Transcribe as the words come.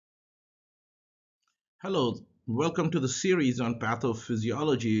Hello, welcome to the series on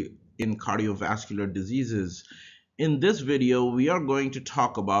pathophysiology in cardiovascular diseases. In this video, we are going to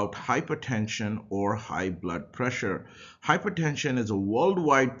talk about hypertension or high blood pressure. Hypertension is a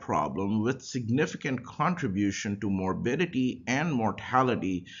worldwide problem with significant contribution to morbidity and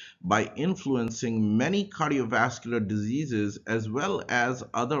mortality by influencing many cardiovascular diseases as well as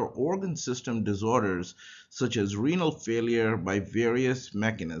other organ system disorders such as renal failure by various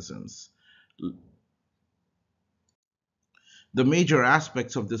mechanisms. The major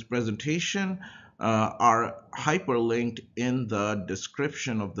aspects of this presentation are hyperlinked in the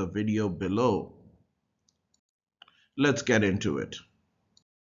description of the video below. Let's get into it.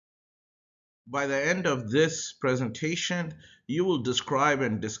 By the end of this presentation, you will describe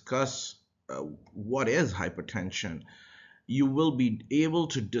and discuss what is hypertension. You will be able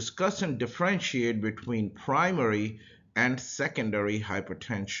to discuss and differentiate between primary and secondary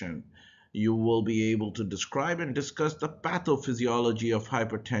hypertension. You will be able to describe and discuss the pathophysiology of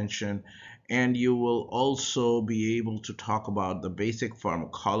hypertension, and you will also be able to talk about the basic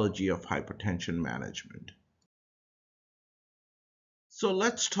pharmacology of hypertension management. So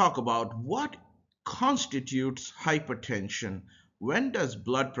let's talk about what constitutes hypertension. When does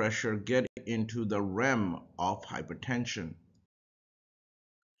blood pressure get into the realm of hypertension?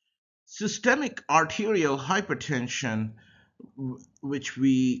 Systemic arterial hypertension, which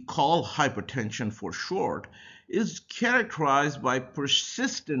we call hypertension for short, is characterized by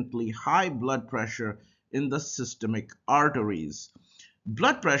persistently high blood pressure in the systemic arteries.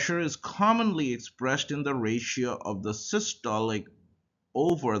 Blood pressure is commonly expressed in the ratio of the systolic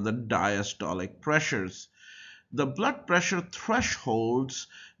over the diastolic pressures. The blood pressure thresholds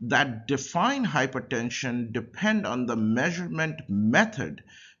that define hypertension depend on the measurement method,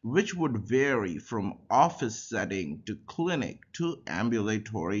 which would vary from office setting to clinic to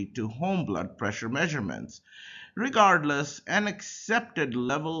ambulatory to home blood pressure measurements. Regardless, an accepted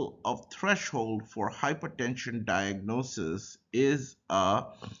level of threshold for hypertension diagnosis is a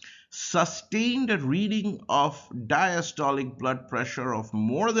sustained reading of diastolic blood pressure of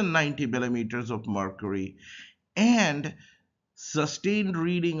more than 90 millimeters of mercury and sustained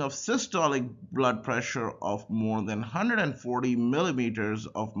reading of systolic blood pressure of more than 140 millimeters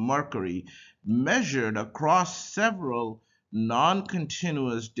of mercury measured across several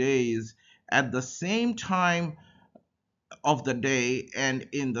non-continuous days at the same time of the day and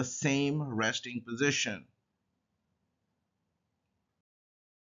in the same resting position.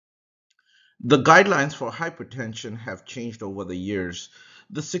 The guidelines for hypertension have changed over the years.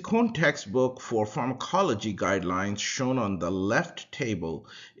 The Second textbook for pharmacology guidelines shown on the left table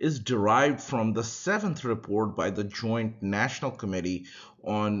is derived from the seventh report by the Joint National Committee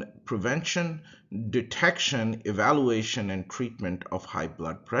on Prevention, Detection, Evaluation, and Treatment of High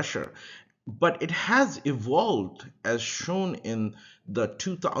Blood Pressure. But it has evolved as shown in the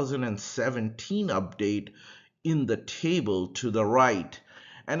 2017 update in the table to the right.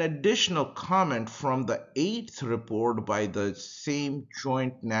 An additional comment from the eighth report by the same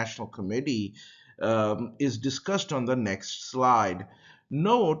Joint National Committee is discussed on the next slide.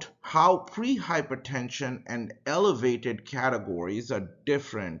 Note how pre-hypertension and elevated categories are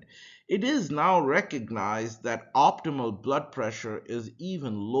different. It is now recognized that optimal blood pressure is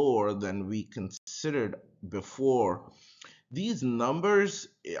even lower than we considered before. These numbers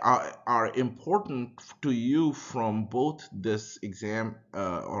are important to you from both this exam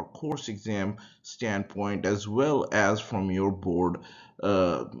or course exam standpoint as well as from your board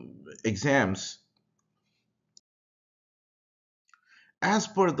exams. As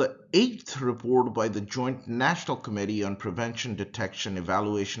per the eighth report by the Joint National Committee on Prevention, Detection,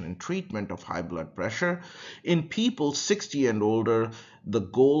 Evaluation, and Treatment of High Blood Pressure, in people 60 and older, the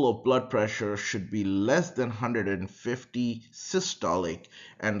goal of blood pressure should be less than 150 systolic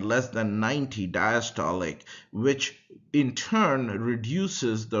and less than 90 diastolic, which in turn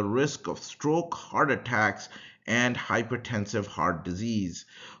reduces the risk of stroke, heart attacks, and hypertensive heart disease.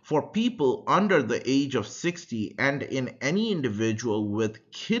 For people under the age of 60 and in any individual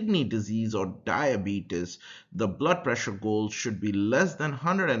with kidney disease or diabetes, the blood pressure goal should be less than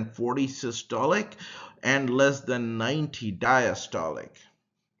 140 systolic and less than 90 diastolic.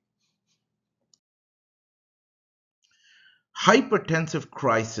 Hypertensive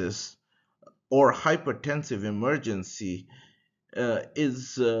crisis or hypertensive emergency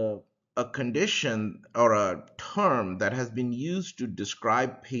is a condition or a term that has been used to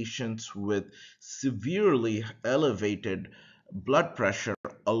describe patients with severely elevated blood pressure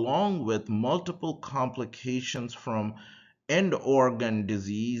along with multiple complications from end organ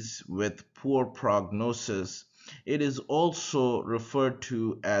disease with poor prognosis. It is also referred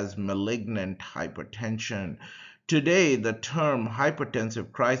to as malignant hypertension. Today, the term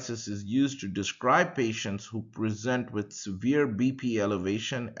hypertensive crisis is used to describe patients who present with severe BP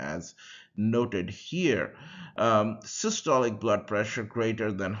elevation, as noted here. Systolic blood pressure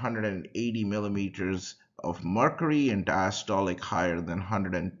greater than 180 millimeters of mercury and diastolic higher than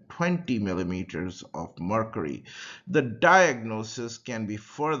 120 millimeters of mercury. The diagnosis can be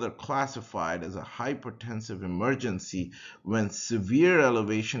further classified as a hypertensive emergency when severe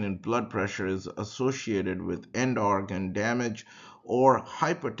elevation in blood pressure is associated with end organ damage, or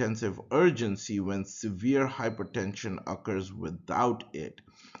hypertensive urgency when severe hypertension occurs without it.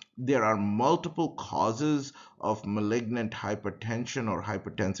 There are multiple causes of malignant hypertension or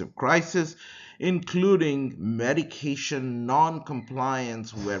hypertensive crisis, including medication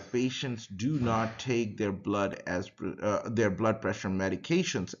non-compliance, where patients do not take their blood pressure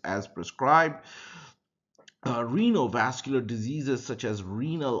medications as prescribed, renal vascular diseases such as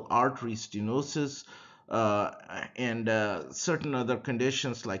renal artery stenosis, uh, and certain other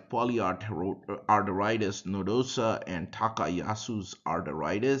conditions like polyarteritis nodosa and Takayasu's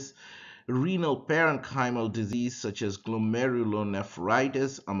arteritis, renal parenchymal disease such as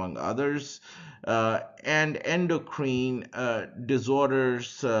glomerulonephritis, among others, and endocrine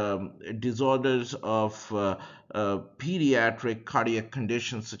disorders of pediatric cardiac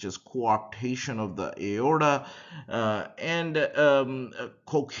conditions such as coarctation of the aorta, and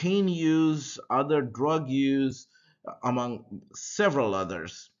cocaine use, other drug use, among several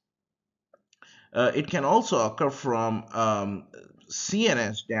others. It can also occur from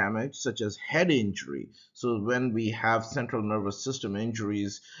CNS damage, such as head injury. So, when we have central nervous system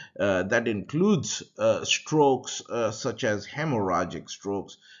injuries, that includes strokes, such as hemorrhagic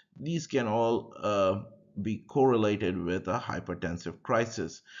strokes. These can all be correlated with a hypertensive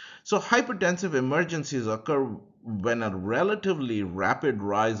crisis. So, hypertensive emergencies occur when a relatively rapid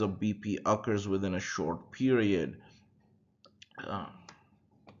rise of BP occurs within a short period. Uh,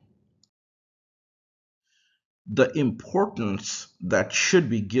 The importance that should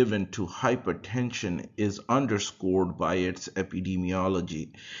be given to hypertension is underscored by its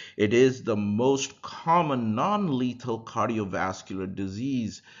epidemiology. It is the most common non-lethal cardiovascular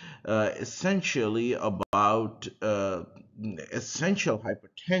disease, essentially about essential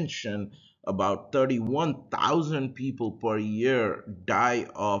hypertension. About 31,000 people per year die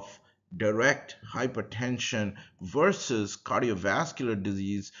of direct hypertension versus cardiovascular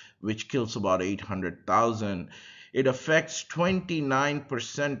disease, which kills about 800,000. It affects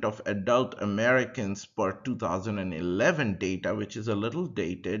 29% of adult Americans per 2011 data, which is a little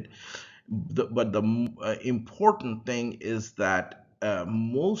dated. But the important thing is that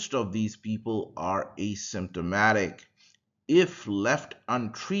most of these people are asymptomatic. If left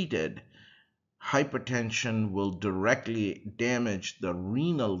untreated, hypertension will directly damage the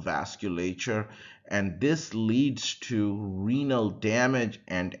renal vasculature, and this leads to renal damage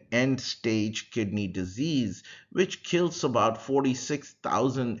and end-stage kidney disease, which kills about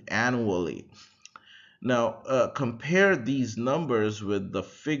 46,000 annually. Now, compare these numbers with the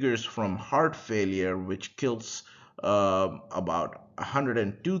figures from heart failure, which kills about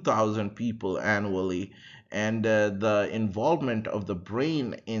 102,000 people annually, and the involvement of the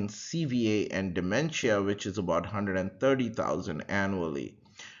brain in CVA and dementia, which is about 130,000 annually.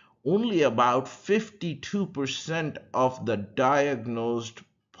 Only about 52% of the diagnosed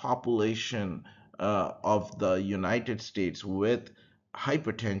population of the United States with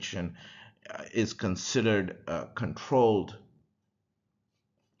hypertension is considered controlled.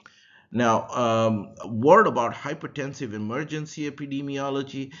 Now, a word about hypertensive emergency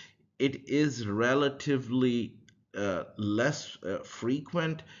epidemiology. It is relatively less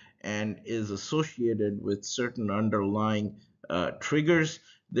frequent and is associated with certain underlying triggers.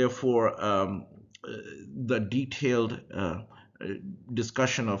 Therefore, the detailed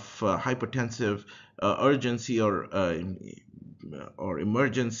discussion of hypertensive urgency or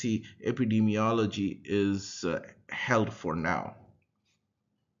emergency epidemiology is held for now.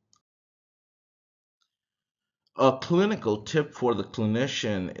 A clinical tip for the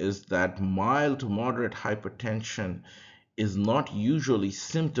clinician is that mild to moderate hypertension is not usually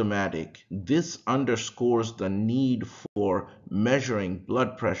symptomatic. This underscores the need for measuring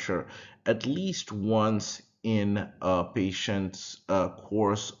blood pressure at least once in a patient's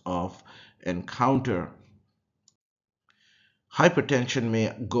course of encounter. Hypertension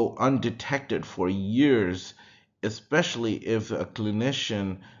may go undetected for years, especially if a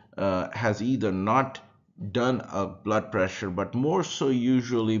clinician has either not done a blood pressure, but more so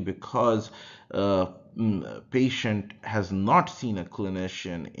usually because a patient has not seen a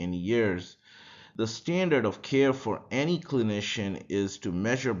clinician in years. The standard of care for any clinician is to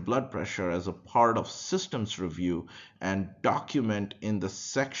measure blood pressure as a part of systems review and document in the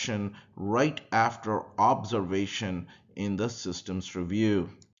section right after observation in the systems review.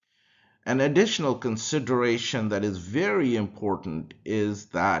 An additional consideration that is very important is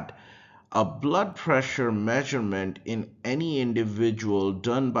that a blood pressure measurement in any individual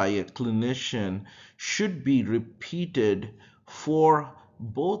done by a clinician should be repeated for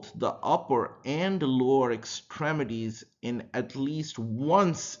both the upper and lower extremities in at least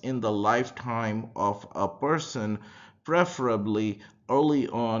once in the lifetime of a person, preferably early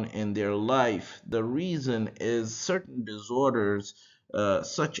on in their life. The reason is certain disorders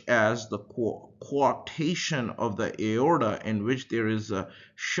such as the coarctation of the aorta, in which there is a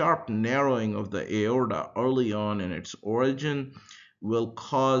sharp narrowing of the aorta early on in its origin, will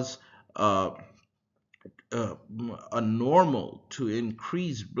cause uh, uh, a normal to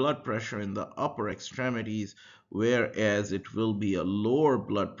increased blood pressure in the upper extremities, whereas it will be a lower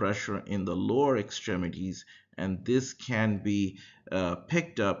blood pressure in the lower extremities, and this can be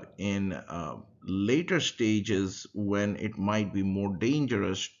picked up in later stages when it might be more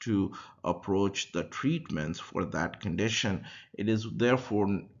dangerous to approach the treatments for that condition. It is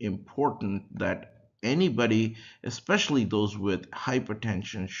therefore important that anybody, especially those with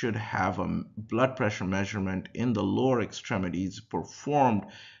hypertension, should have a blood pressure measurement in the lower extremities performed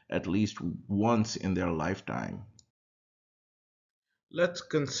at least once in their lifetime. Let's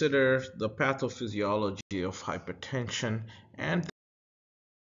consider the pathophysiology of hypertension, and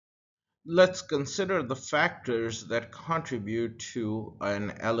let's consider the factors that contribute to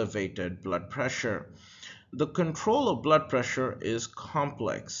an elevated blood pressure. The control of blood pressure is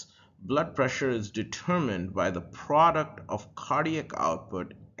complex. Blood pressure is determined by the product of cardiac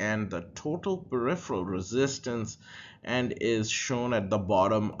output and the total peripheral resistance, and is shown at the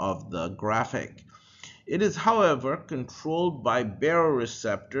bottom of the graphic. It is, however, controlled by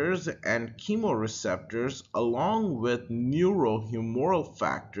baroreceptors and chemoreceptors along with neurohumoral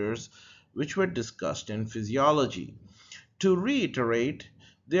factors, which were discussed in physiology. To reiterate,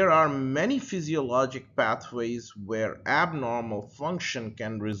 there are many physiologic pathways where abnormal function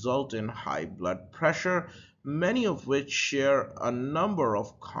can result in high blood pressure, many of which share a number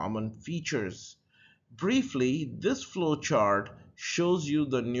of common features. Briefly, this flowchart shows you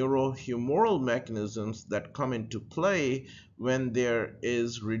the neurohumoral mechanisms that come into play when there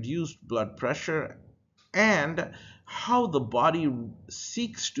is reduced blood pressure, and how the body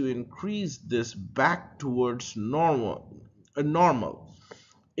seeks to increase this back towards normal.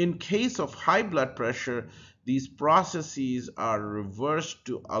 In case of high blood pressure, these processes are reversed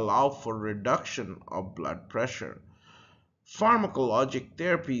to allow for reduction of blood pressure. Pharmacologic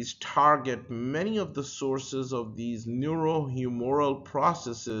therapies target many of the sources of these neurohumoral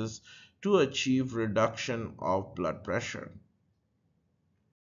processes to achieve reduction of blood pressure.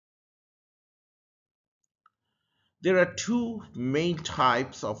 There are two main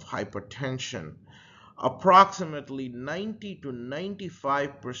types of hypertension. Approximately 90 to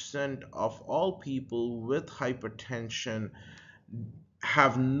 95% of all people with hypertension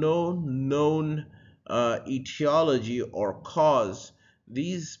have no known etiology or cause.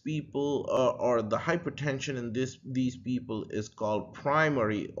 These people, or the hypertension in these people, is called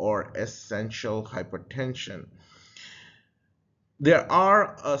primary or essential hypertension. There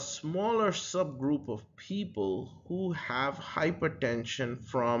are a smaller subgroup of people who have hypertension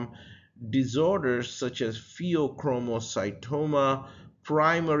from disorders such as pheochromocytoma,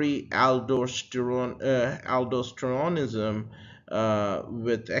 primary aldosteronism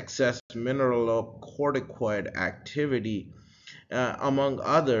with excess mineralocorticoid activity, among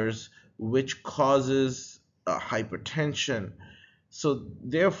others, which causes hypertension. So,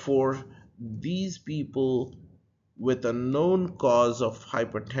 therefore, these people with a known cause of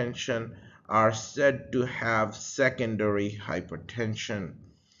hypertension are said to have secondary hypertension.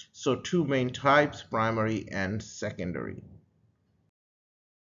 So two main types, primary and secondary.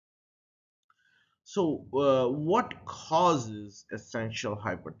 So what causes essential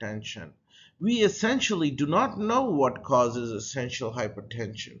hypertension? We essentially do not know what causes essential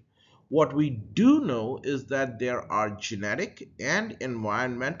hypertension. What we do know is that there are genetic and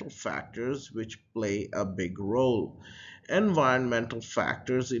environmental factors which play a big role. Environmental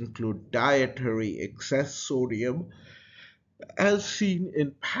factors include dietary excess sodium, as seen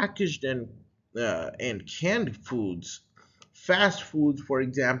in packaged and canned foods, fast foods, for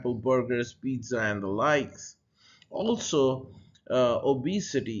example, burgers, pizza, and the likes. Also,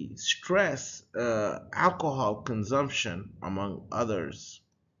 obesity, stress, alcohol consumption, among others.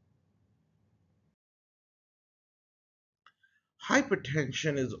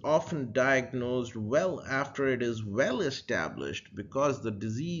 Hypertension is often diagnosed well after it is well established because the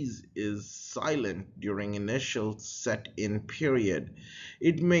disease is silent during initial set-in period.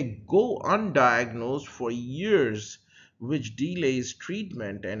 It may go undiagnosed for years, which delays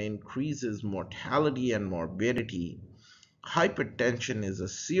treatment and increases mortality and morbidity. Hypertension is a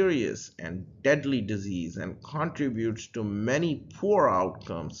serious and deadly disease and contributes to many poor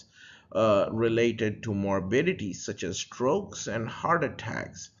outcomes related to morbidity, such as strokes and heart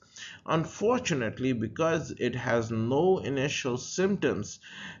attacks. Unfortunately, because it has no initial symptoms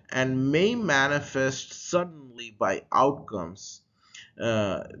and may manifest suddenly by outcomes,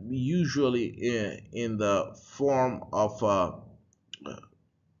 usually in the form of a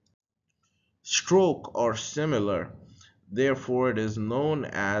stroke or similar. Therefore, it is known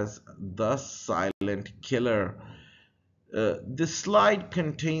as the silent killer. This slide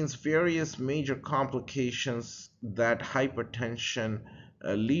contains various major complications that hypertension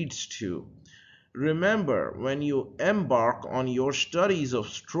leads to. Remember, when you embark on your studies of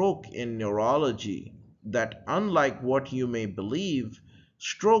stroke in neurology, that unlike what you may believe,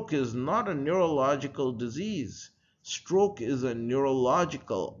 stroke is not a neurological disease. Stroke is a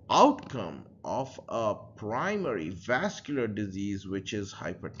neurological outcome of a primary vascular disease, which is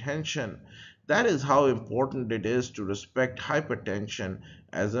hypertension. That is how important it is to respect hypertension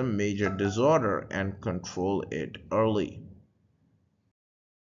as a major disorder and control it early.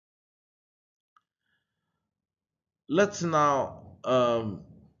 Let's now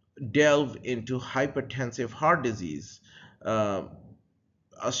delve into hypertensive heart disease. Uh,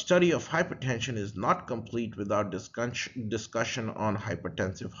 a study of hypertension is not complete without discussion on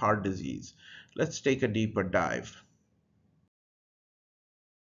hypertensive heart disease. Let's take a deeper dive.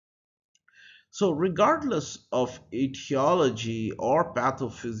 So, regardless of etiology or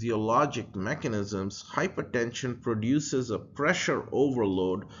pathophysiologic mechanisms, hypertension produces a pressure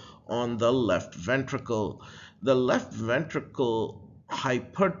overload on the left ventricle. The left ventricle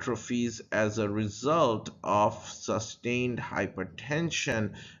hypertrophies as a result of sustained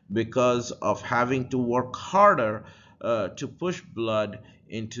hypertension because of having to work harder to push blood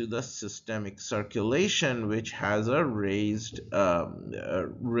into the systemic circulation, which has a raised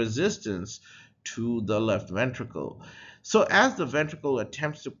resistance to the left ventricle. So as the ventricle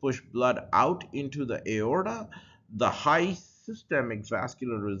attempts to push blood out into the aorta, the high systemic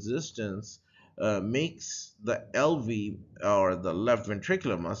vascular resistance makes the LV, or the left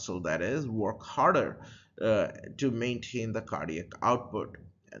ventricular muscle that is, work harder to maintain the cardiac output.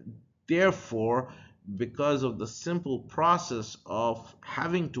 Therefore, because of the simple process of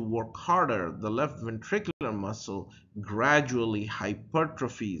having to work harder, the left ventricular muscle gradually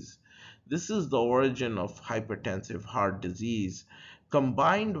hypertrophies. This is the origin of hypertensive heart disease.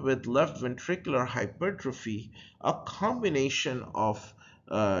 Combined with left ventricular hypertrophy, a combination of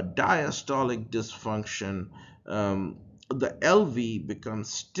diastolic dysfunction, the LV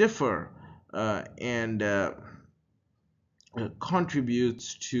becomes stiffer and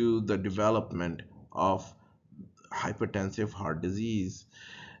contributes to the development of hypertensive heart disease.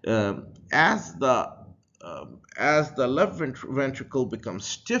 As the left ventricle becomes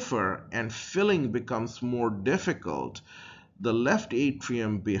stiffer and filling becomes more difficult, the left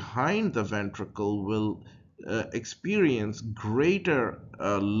atrium behind the ventricle will experience greater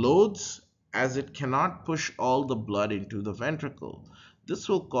loads as it cannot push all the blood into the ventricle. This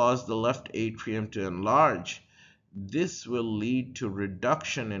will cause the left atrium to enlarge. This will lead to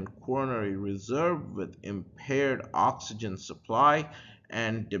reduction in coronary reserve with impaired oxygen supply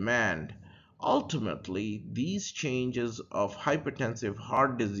and demand. Ultimately, these changes of hypertensive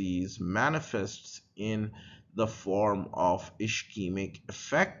heart disease manifests in the form of ischemic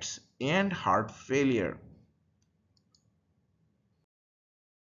effects and heart failure.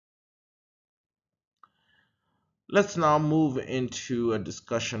 Let's now move into a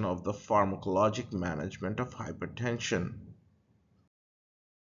discussion of the pharmacologic management of hypertension.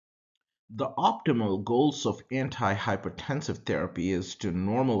 The optimal goals of antihypertensive therapy is to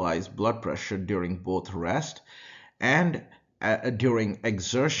normalize blood pressure during both rest and during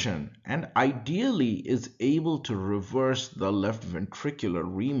exertion, and ideally is able to reverse the left ventricular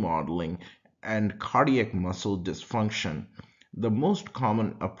remodeling and cardiac muscle dysfunction. The most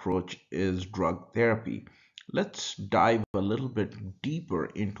common approach is drug therapy. Let's dive a little bit deeper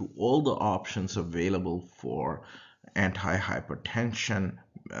into all the options available for antihypertension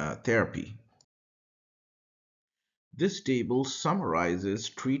therapy. This table summarizes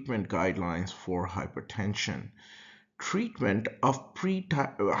treatment guidelines for hypertension. Treatment of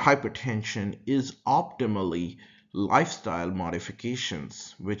hypertension is optimally lifestyle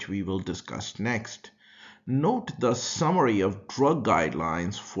modifications, which we will discuss next. Note the summary of drug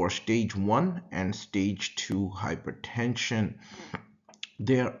guidelines for stage 1 and stage 2 hypertension.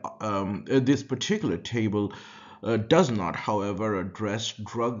 This particular table does not, however, address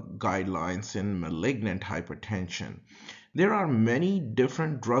drug guidelines in malignant hypertension. There are many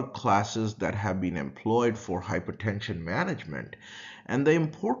different drug classes that have been employed for hypertension management, and the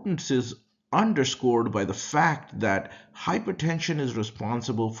importance is underscored by the fact that hypertension is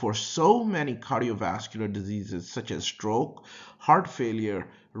responsible for so many cardiovascular diseases such as stroke, heart failure,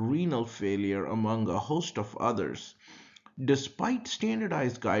 renal failure, among a host of others. Despite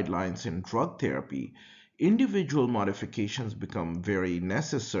standardized guidelines in drug therapy, individual modifications become very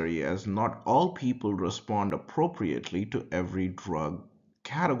necessary as not all people respond appropriately to every drug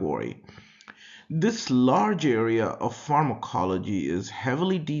category. This large area of pharmacology is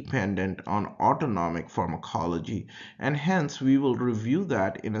heavily dependent on autonomic pharmacology, and hence we will review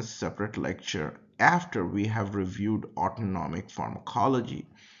that in a separate lecture after we have reviewed autonomic pharmacology.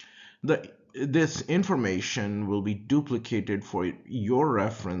 This information will be duplicated for your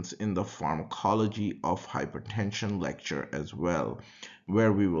reference in the pharmacology of hypertension lecture as well,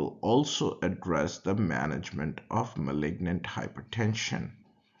 where we will also address the management of malignant hypertension.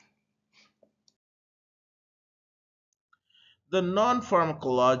 The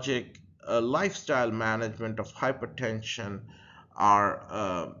non-pharmacologic lifestyle management of hypertension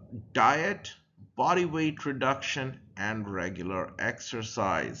are diet, body weight reduction, and regular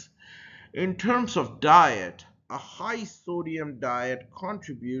exercise. In terms of diet, a high sodium diet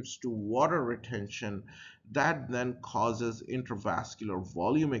contributes to water retention that then causes intravascular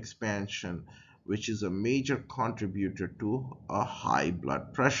volume expansion, which is a major contributor to a high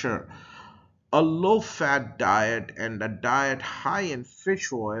blood pressure. A low-fat diet and a diet high in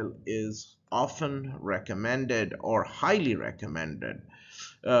fish oil is often recommended or highly recommended.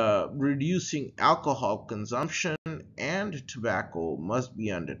 Reducing alcohol consumption and tobacco must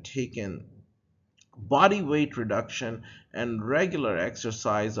be undertaken. Body weight reduction and regular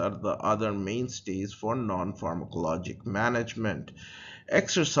exercise are the other mainstays for non-pharmacologic management.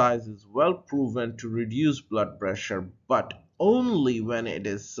 Exercise is well proven to reduce blood pressure, but only when it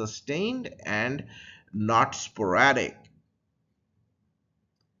is sustained and not sporadic.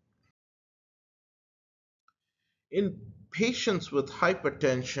 In patients with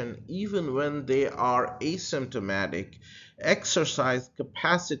hypertension, even when they are asymptomatic, exercise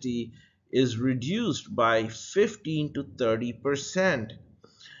capacity is reduced by 15 to 30%.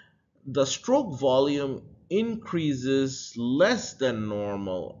 The stroke volume increases less than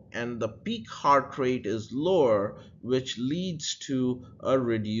normal and the peak heart rate is lower, which leads to a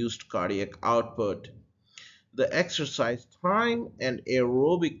reduced cardiac output. The exercise time and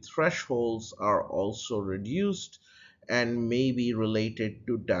aerobic thresholds are also reduced and may be related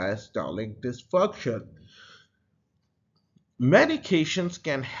to diastolic dysfunction. Medications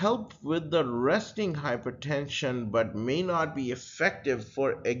can help with the resting hypertension but may not be effective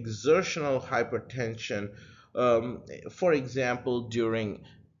for exertional hypertension, for example, during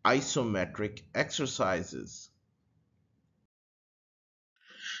isometric exercises.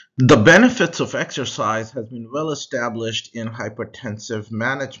 The benefits of exercise has been well established in hypertensive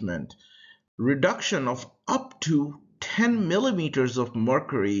management. Reduction of up to 10 millimeters of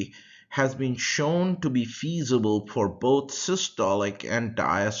mercury has been shown to be feasible for both systolic and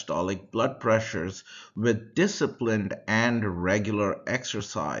diastolic blood pressures with disciplined and regular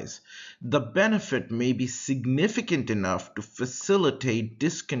exercise. The benefit may be significant enough to facilitate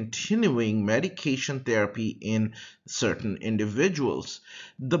discontinuing medication therapy in certain individuals.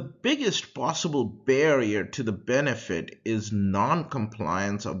 The biggest possible barrier to the benefit is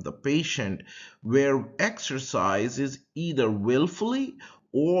non-compliance of the patient, where exercise is either willfully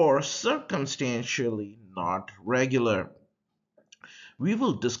or circumstantially not regular. We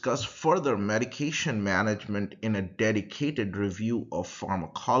will discuss further medication management in a dedicated review of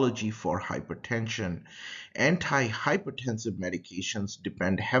pharmacology for hypertension. Antihypertensive medications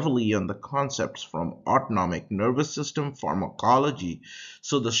depend heavily on the concepts from autonomic nervous system pharmacology,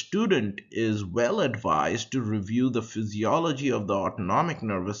 so the student is well advised to review the physiology of the autonomic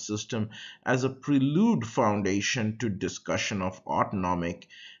nervous system as a prelude foundation to discussion of autonomic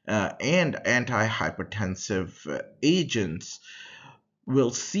and antihypertensive agents.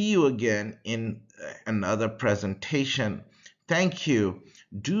 We'll see you again in another presentation. Thank you.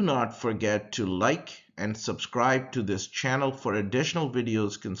 Do not forget to like and subscribe to this channel for additional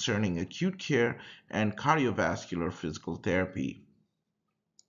videos concerning acute care and cardiovascular physical therapy.